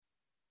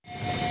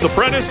The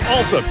Prentice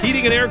Allsup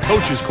Heating and Air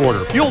Coaches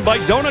Corner, fueled by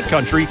Donut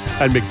Country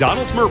and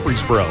McDonald's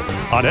Murfreesboro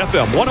on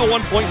FM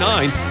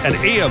 101.9 and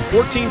AM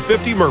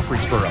 1450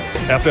 Murfreesboro,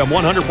 FM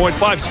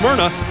 100.5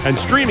 Smyrna, and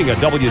streaming at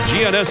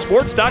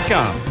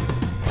WGNSSports.com.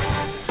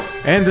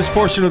 And this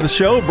portion of the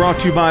show brought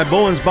to you by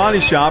Bowen's Body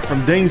Shop.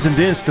 From dings and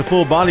dents to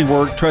full body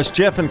work, trust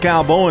Jeff and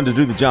Kyle Bowen to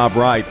do the job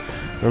right.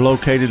 They're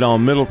located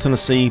on Middle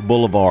Tennessee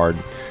Boulevard.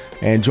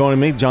 And joining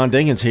me, John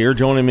Dinkins here,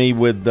 joining me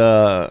with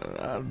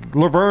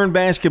Laverne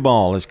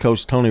basketball is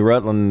Coach Tony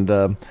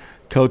Rutland.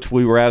 Coach,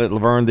 we were out at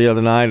Laverne the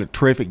other night, a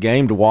terrific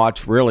game to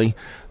watch, really.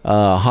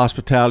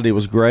 Hospitality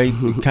was great.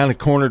 You kind of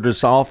cornered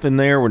us off in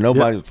there with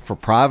nobody for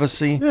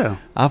privacy. Yeah.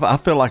 I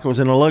feel like I was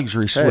in a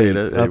luxury suite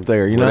up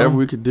there. Whatever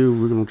we could do,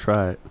 we're going to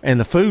try it. And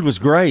the food was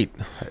great.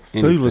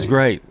 Food was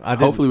great.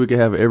 Hopefully we can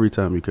have it every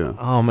time you come.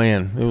 Oh,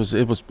 man. It was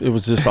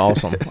just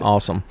awesome.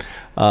 Awesome.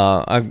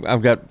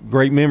 I've got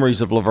great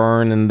memories of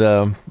Laverne, and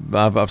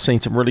I've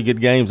seen some really good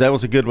games. That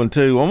was a good one,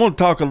 too. I want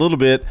to talk a little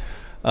bit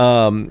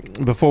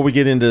before we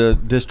get into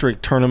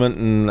district tournament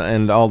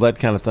and all that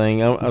kind of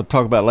thing. I'll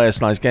talk about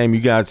last night's game. You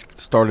guys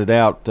started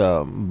out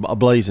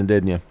blazing,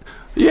 didn't you?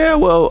 Yeah,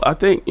 well, I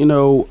think,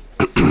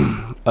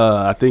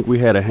 I think we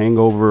had a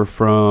hangover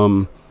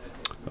from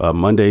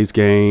Monday's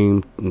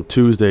game and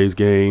Tuesday's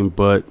game.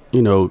 But,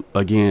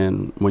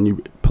 again, when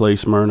you play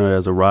Smyrna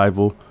as a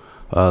rival,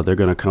 they're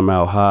going to come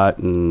out hot.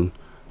 And,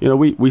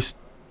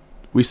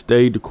 we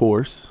stayed the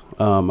course.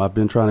 I've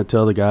been trying to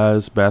tell the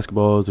guys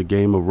basketball is a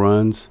game of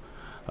runs.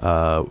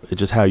 It's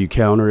just how you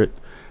counter it.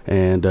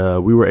 And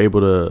we were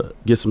able to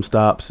get some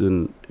stops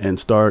and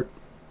start,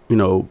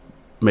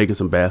 making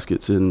some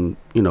baskets and,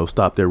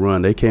 stop their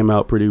run. They came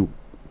out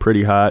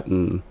pretty hot,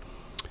 and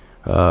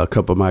a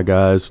couple of my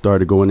guys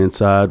started going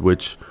inside,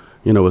 which,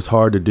 is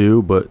hard to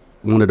do. But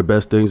one of the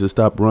best things to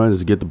stop runs is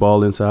to get the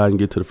ball inside and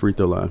get to the free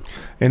throw line.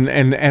 And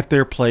at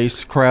their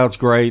place, crowd's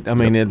great. I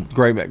mean, it's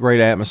great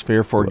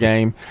atmosphere for a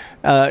game.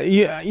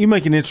 You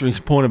make an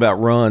interesting point about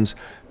runs.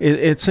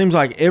 It seems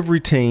like every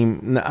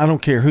team, I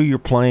don't care who you're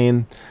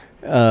playing,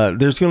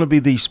 there's going to be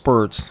these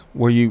spurts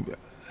where you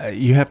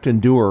have to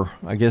endure,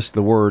 I guess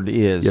the word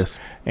is. Yes.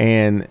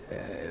 And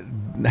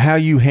how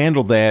you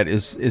handle that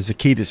is the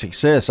key to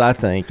success, I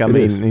think.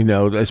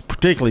 It's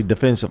particularly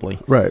defensively.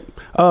 Right.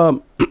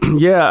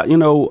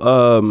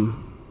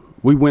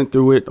 We went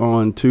through it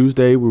on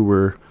Tuesday. We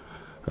were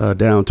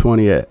down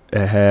 20 at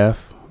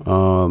half.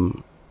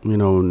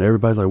 And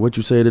everybody's like, what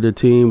you say to the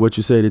team? What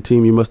you say to the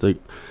team? You must have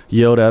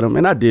yelled at them.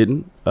 And I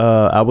didn't.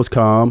 I was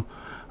calm.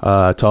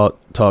 I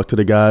talked to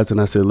the guys, and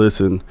I said,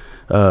 listen,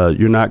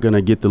 you're not going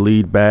to get the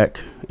lead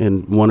back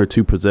in one or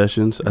two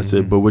possessions. I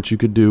said, but what you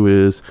could do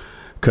is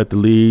cut the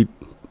lead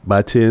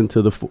by 10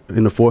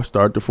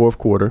 start the fourth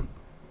quarter,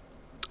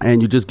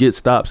 and you just get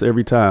stops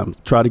every time.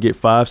 Try to get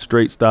 5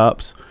 straight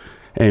stops,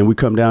 and we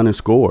come down and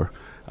score.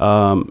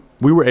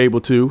 We were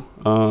able to.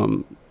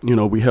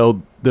 We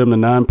held them to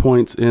 9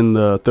 points in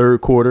the third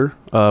quarter.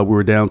 We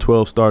were down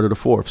 12 start of the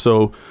fourth.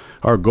 So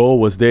our goal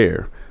was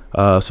there.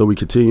 So we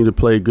continued to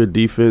play good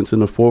defense in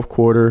the fourth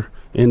quarter,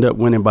 end up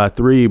winning by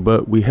 3,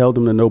 but we held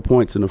them to no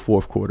points in the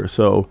fourth quarter.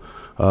 So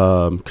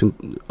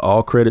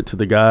all credit to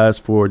the guys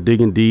for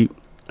digging deep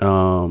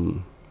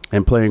and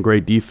playing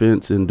great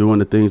defense and doing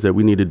the things that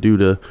we need to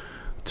do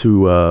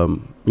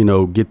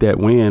to get that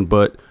win.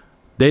 But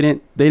they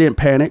didn't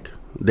panic.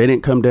 They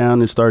didn't come down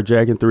and start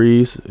jacking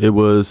threes. It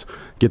was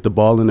get the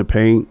ball in the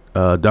paint.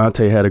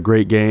 Dante had a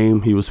great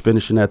game. He was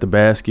finishing at the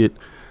basket.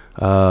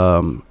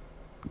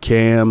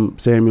 Cam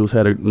Samuels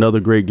had another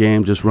great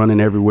game, just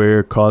running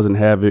everywhere, causing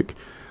havoc.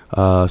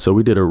 So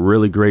we did a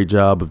really great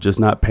job of just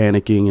not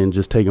panicking and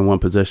just taking one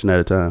possession at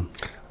a time.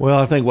 Well,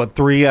 I think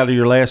 3 out of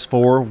your last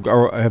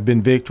 4 have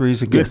been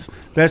victories. Yes.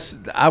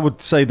 I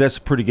would say that's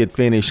a pretty good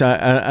finish.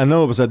 I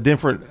know it was a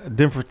different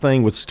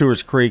thing with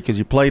Stewart's Creek because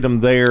you played them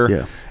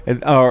there,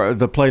 or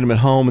they played them at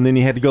home, and then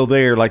you had to go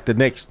there like the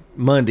next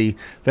Monday.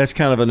 That's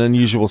kind of an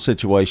unusual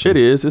situation. It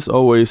is. It's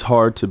always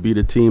hard to beat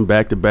a team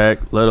back to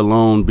back, let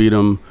alone beat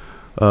them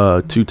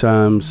 2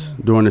 times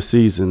during the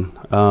season.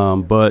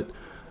 But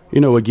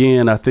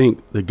again, I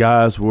think the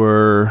guys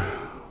were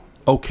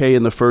okay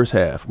in the first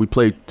half. We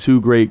played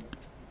 2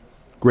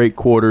 great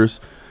quarters,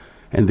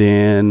 and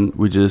then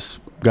we just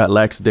got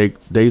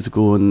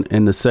lackadaisical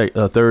in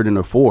the third and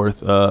the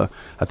fourth. I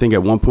think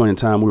at one point in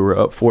time we were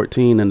up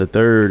 14 in the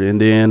third, and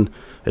then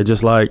it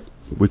just like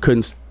we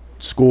couldn't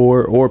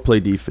score or play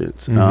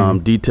defense.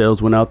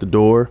 Details went out the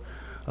door.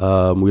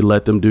 We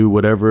let them do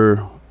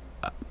whatever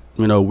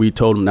we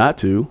told them not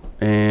to,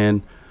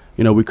 and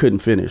we couldn't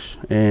finish.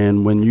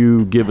 And when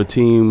you give a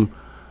team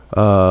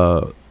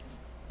the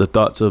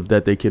thoughts of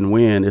that they can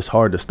win, it's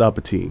hard to stop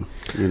a team,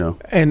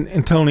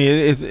 And Tony,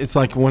 it's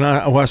like when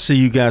I see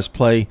you guys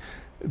play,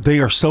 they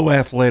are so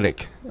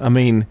athletic. I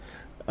mean,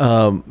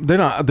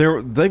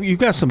 you've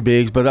got some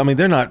bigs, but I mean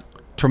they're not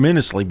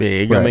tremendously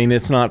big. Right. I mean,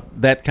 it's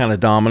not that kind of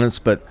dominance,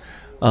 but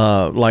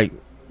trying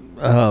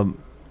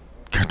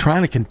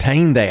to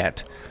contain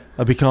that.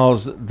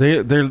 because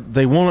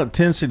they want a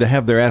tendency to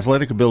have their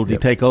athletic ability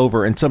take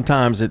over, and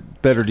sometimes it's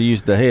better to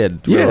use the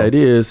head. Yeah, it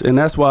is, and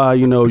that's why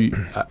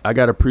I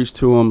got to preach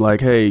to them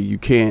like, hey, you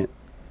can't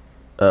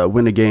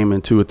win a game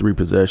in 2 or 3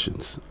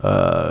 possessions.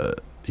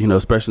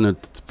 Especially in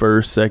the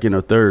first, second,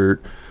 or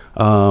third.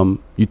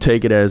 You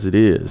take it as it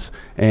is,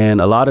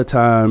 and a lot of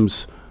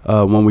times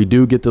when we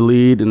do get the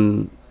lead,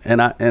 and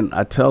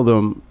I tell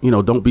them,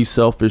 don't be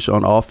selfish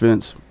on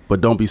offense, but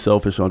don't be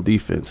selfish on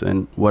defense.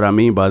 And what I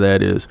mean by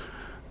that is,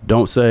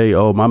 don't say,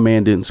 oh, my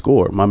man didn't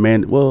score.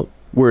 Well,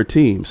 we're a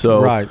team,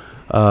 so right.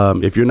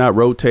 If you're not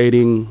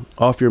rotating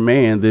off your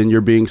man, then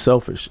you're being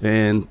selfish.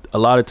 And a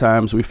lot of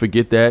times we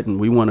forget that, and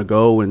we want to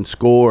go and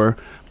score,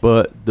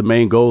 but the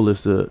main goal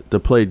is to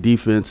play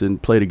defense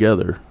and play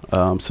together.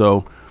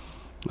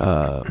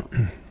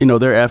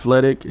 They're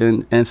athletic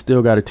and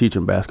still got to teach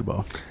them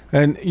basketball.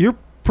 And you're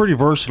pretty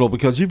versatile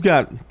because you've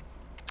got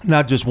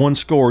not just one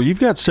scorer, you've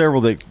got several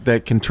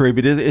that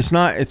contribute. It's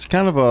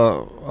kind of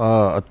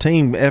a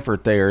team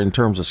effort there in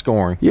terms of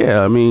scoring.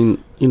 Yeah, I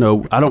mean,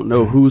 I don't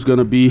know who's going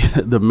to be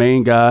the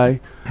main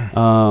guy.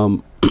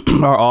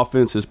 Our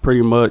offense is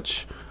pretty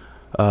much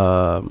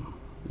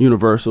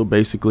universal.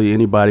 Basically,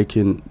 anybody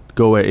can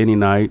go at any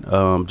night,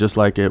 just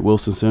like at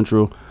Wilson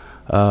Central.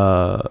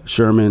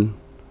 Stephen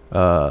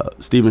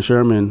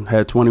Sherman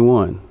had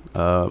 21,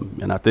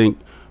 and I think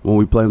when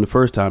we played him the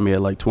first time, he had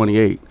like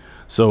 28.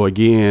 So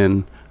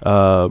again,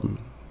 I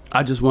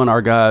just want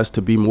our guys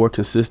to be more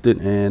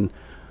consistent, and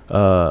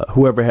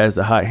whoever has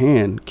the hot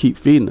hand, keep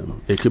feeding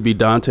them. It could be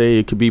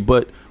Dante,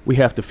 but we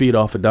have to feed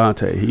off of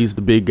Dante. He's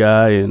the big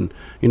guy, and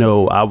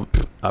I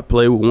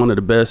play with one of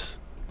the best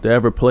to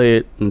ever play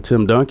it, in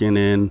Tim Duncan,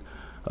 and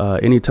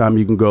anytime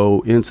you can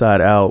go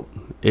inside out,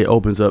 it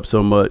opens up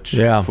so much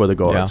for the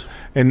guards.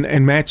 Yeah. And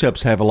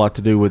matchups have a lot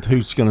to do with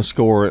who's going to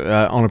score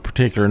on a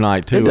particular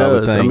night too. It does. I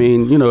would think. I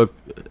mean,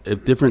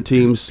 if different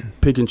teams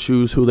pick and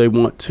choose who they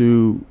want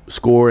to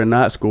score and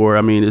not score,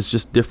 I mean, it's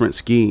just different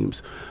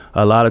schemes.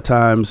 A lot of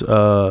times,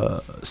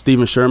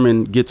 Stephen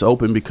Sherman gets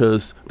open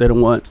because they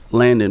don't want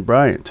Landon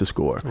Bryant to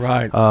score.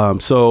 Right.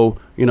 So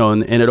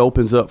and it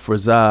opens up for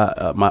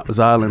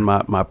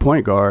Zylan, my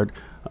point guard.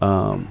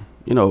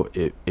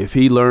 If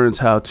he learns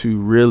how to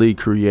really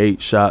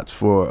create shots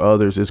for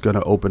others, it's going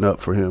to open up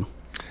for him.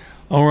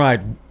 All right.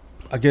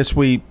 I guess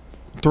three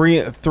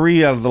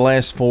out of the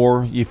last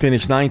 4, you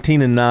finished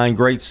 19-9,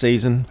 great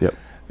season. Yep.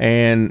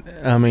 And,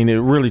 I mean, it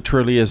really,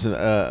 truly is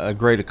a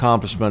great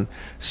accomplishment.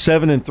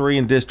 7-3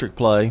 in district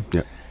play.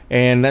 Yep.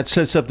 And that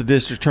sets up the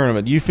district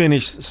tournament. You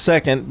finished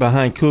second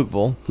behind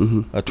Cookeville,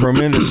 a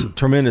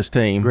tremendous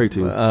team. Great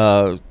team.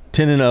 10-0,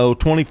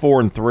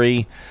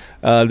 24-3.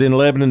 Then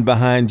Lebanon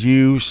behind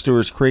you,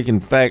 Stewart's Creek. In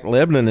fact,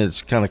 Lebanon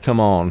has kind of come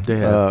on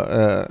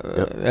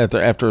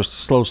after a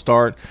slow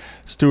start.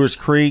 Stewart's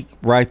Creek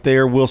right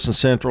there, Wilson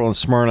Central, and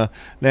Smyrna.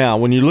 Now,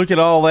 when you look at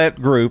all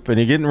that group and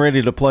you're getting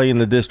ready to play in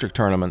the district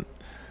tournament,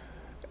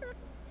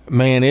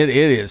 man, it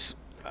is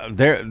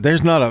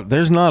there's not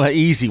an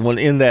easy one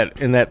in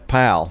that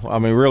pile. I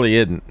mean, really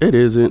isn't. It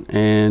isn't,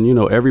 and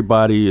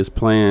everybody is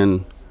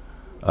playing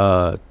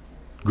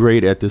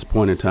great at this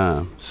point in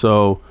time.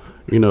 So.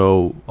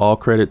 All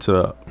credit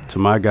to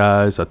my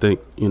guys. I think,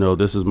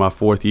 this is my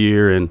 4th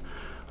year, and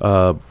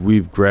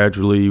we've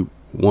gradually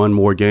won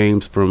more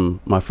games from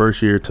my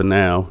first year to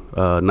now.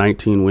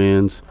 19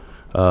 wins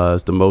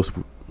is the most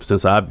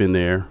since I've been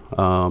there.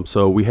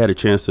 So we had a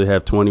chance to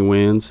have 20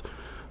 wins.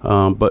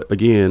 But,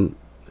 again,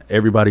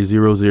 everybody's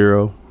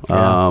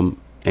 0-0,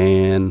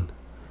 and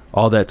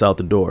all that's out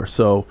the door.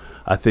 So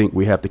I think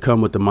we have to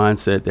come with the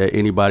mindset that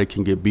anybody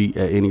can get beat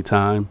at any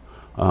time.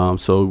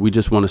 So we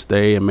just want to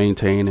stay and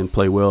maintain and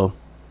play well.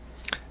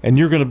 And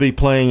you're going to be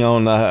playing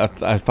on,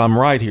 if I'm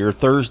right here,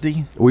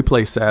 Thursday? We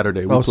play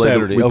Saturday.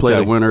 Saturday. We play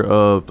the winner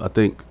of, I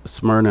think,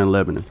 Smyrna and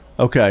Lebanon.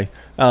 Okay.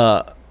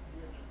 Now,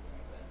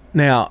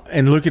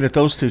 and looking at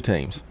those two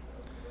teams,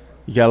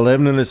 you got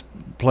Lebanon that's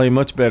playing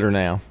much better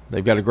now.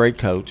 They've got a great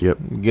coach. Yep.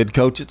 Good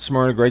coach at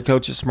Smyrna, great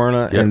coach at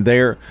Smyrna, yep. And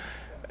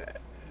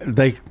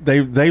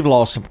they've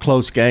lost some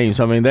close games.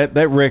 I mean,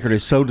 that record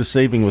is so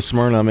deceiving with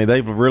Smyrna. I mean,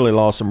 they've really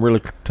lost some really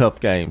tough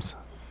games.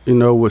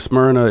 With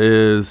Smyrna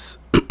is,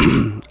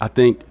 I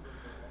think,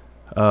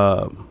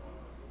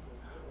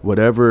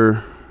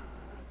 whatever,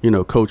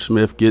 Coach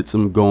Smith gets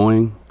them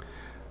going,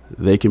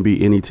 they can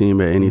beat any team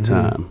at any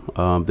time.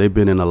 They've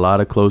been in a lot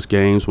of close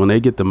games. When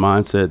they get the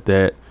mindset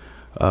that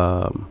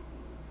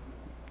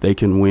they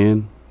can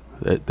win,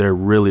 that they're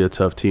really a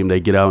tough team.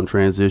 They get out in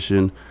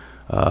transition.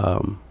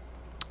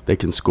 They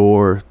can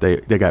score. They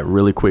got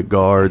really quick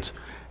guards.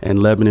 And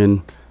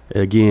Lebanon,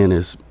 again,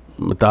 is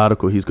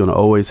methodical. He's going to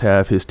always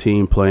have his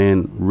team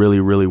playing really,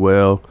 really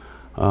well.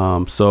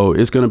 So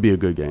it's going to be a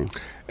good game.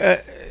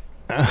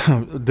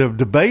 The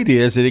debate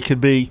is that it could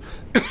be,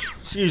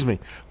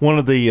 one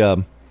of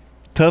the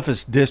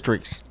toughest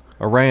districts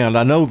around.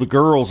 I know the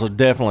girls are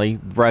definitely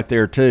right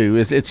there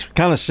too. It's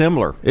kind of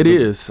similar. It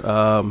is.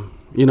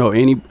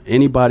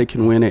 Anybody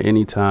can win at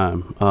any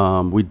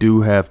time. We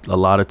do have a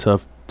lot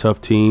of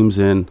tough teams,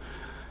 and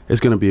it's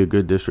going to be a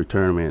good district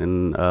tournament.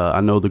 And I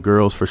know the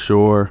girls for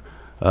sure.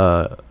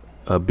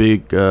 A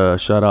big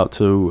shout out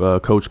to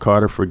Coach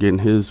Carter for getting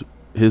his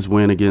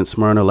win against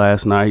Smyrna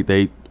last night.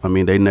 They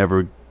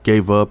never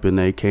gave up, and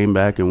they came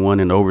back and won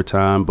in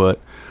overtime. But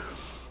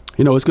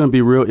it's going to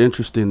be real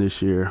interesting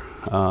this year,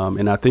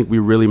 and I think we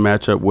really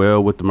match up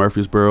well with the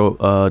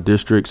Murfreesboro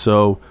district.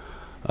 So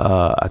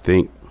I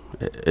think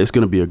it's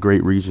going to be a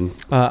great region.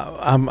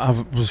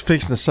 I was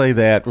fixing to say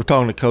that. We're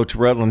talking to Coach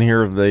Rutland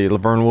here of the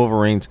Laverne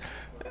Wolverines.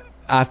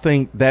 I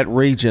think that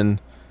region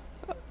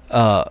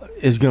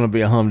is going to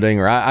be a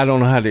humdinger. I don't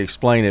know how to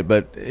explain it,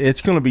 but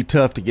it's going to be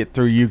tough to get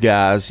through you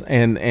guys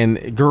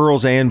and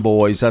girls and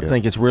boys. I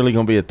think it's really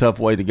going to be a tough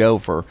way to go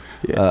for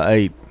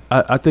 8.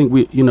 I think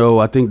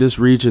I think this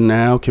region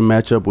now can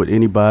match up with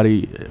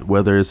anybody,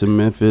 whether it's in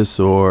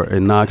Memphis or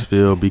in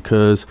Knoxville,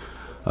 because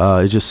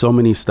it's just so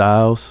many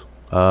styles,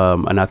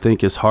 and I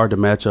think it's hard to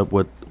match up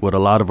with a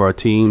lot of our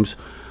teams.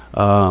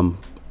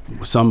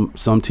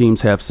 Some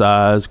teams have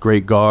size,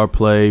 great guard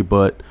play,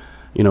 but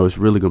it's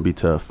really going to be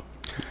tough.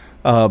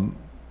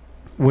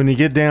 When you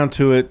get down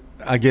to it,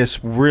 I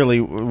guess really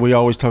we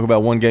always talk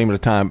about one game at a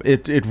time.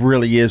 It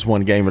really is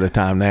one game at a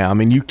time now. I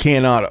mean, you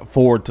cannot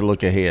afford to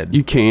look ahead.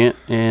 You can't.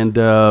 And,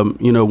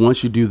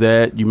 once you do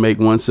that, you make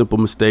one simple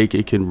mistake,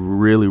 it can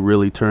really,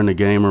 really turn the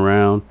game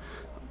around.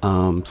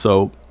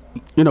 So,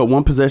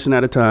 one possession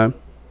at a time.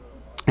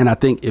 And I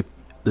think if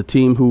the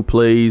team who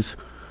plays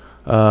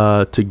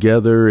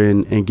together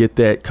and get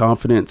that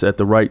confidence at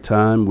the right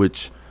time,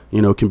 which,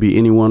 can be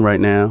anyone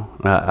right now,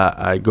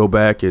 I go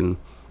back and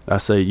I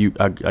say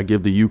I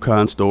give the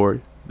UConn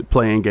story, the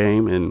playing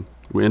game, and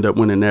we end up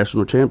winning a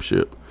national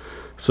championship.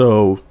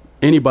 So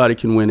anybody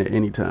can win at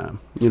any time.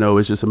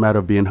 It's just a matter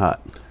of being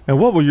hot. And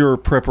what will your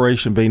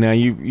preparation be now?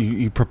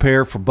 You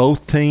prepare for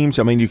both teams?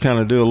 I mean, you kind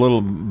of do a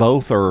little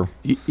both, or?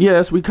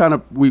 Yes, we kind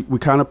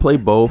of play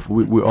both.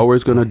 We're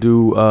always going to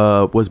do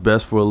what's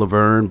best for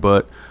Laverne,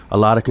 but a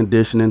lot of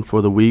conditioning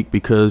for the week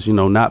because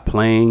not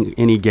playing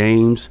any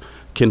games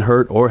can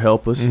hurt or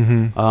help us.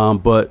 Mm-hmm.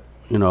 But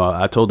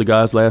I told the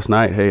guys last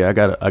night, hey, I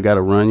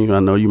gotta run you. I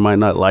know you might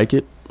not like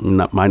it,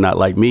 might not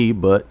like me,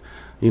 but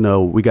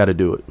we got to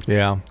do it.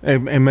 Yeah,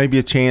 and maybe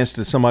a chance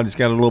that somebody's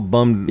got a little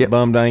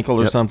bummed ankle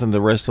or something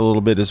to rest a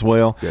little bit as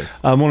well. Yes.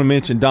 I want to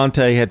mention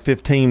Dante had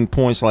 15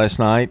 points last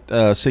night,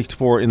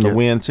 64 in the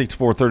win,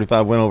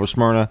 64-35 win over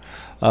Smyrna.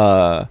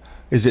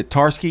 Is it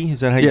Tarski? Is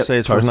that how you say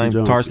his first name?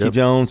 Tarski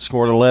Jones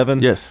scored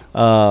 11. Yes.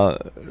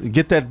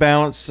 Get that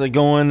balance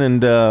going,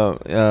 and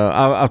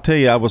I'll tell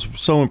you, I was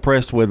so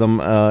impressed with him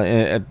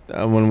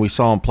when we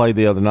saw him play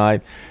the other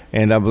night,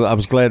 and I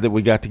was glad that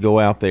we got to go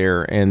out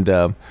there, and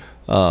the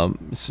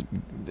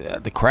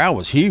crowd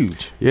was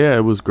huge. Yeah,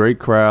 it was a great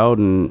crowd,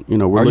 and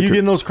Are you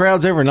getting those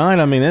crowds every night?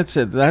 I mean,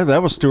 that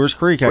was Stewart's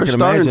Creek. We're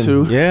starting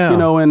imagine. To. Yeah.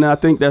 And I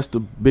think that's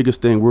the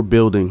biggest thing. We're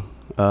building.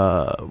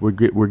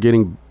 We're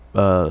getting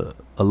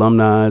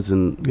alumni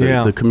and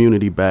the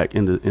community back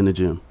in the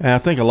gym. And I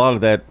think a lot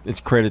of that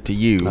is credit to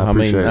you.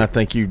 I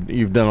think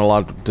you've done a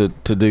lot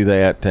to do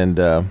that,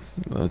 and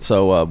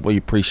so we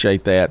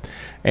appreciate that.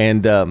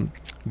 And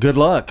good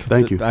luck.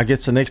 Thank you. I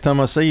guess the next time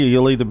I see you,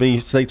 you'll either be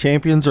state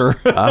champions or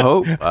I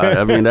hope.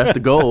 I mean, that's the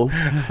goal.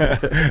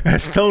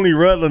 That's Tony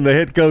Rutland, the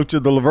head coach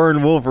of the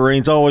Laverne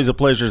Wolverines. Always a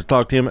pleasure to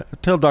talk to him.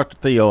 Tell Dr.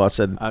 Theo I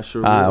said I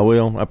sure will. I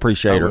will. I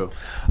appreciate her.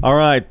 All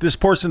right. This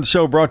portion of the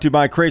show brought to you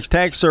by Craig's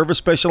Tax Service,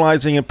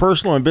 specializing in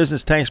personal and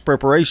business tax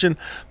preparation,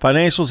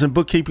 financials, and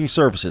bookkeeping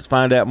services.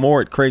 Find out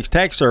more at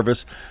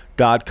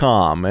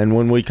CraigsTaxService.com. And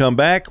when we come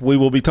back, we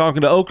will be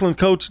talking to Oakland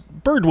coach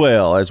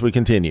Birdwell as we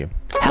continue.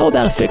 How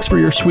about a fix for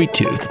your sweet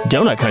tooth?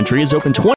 Donut Country is open 20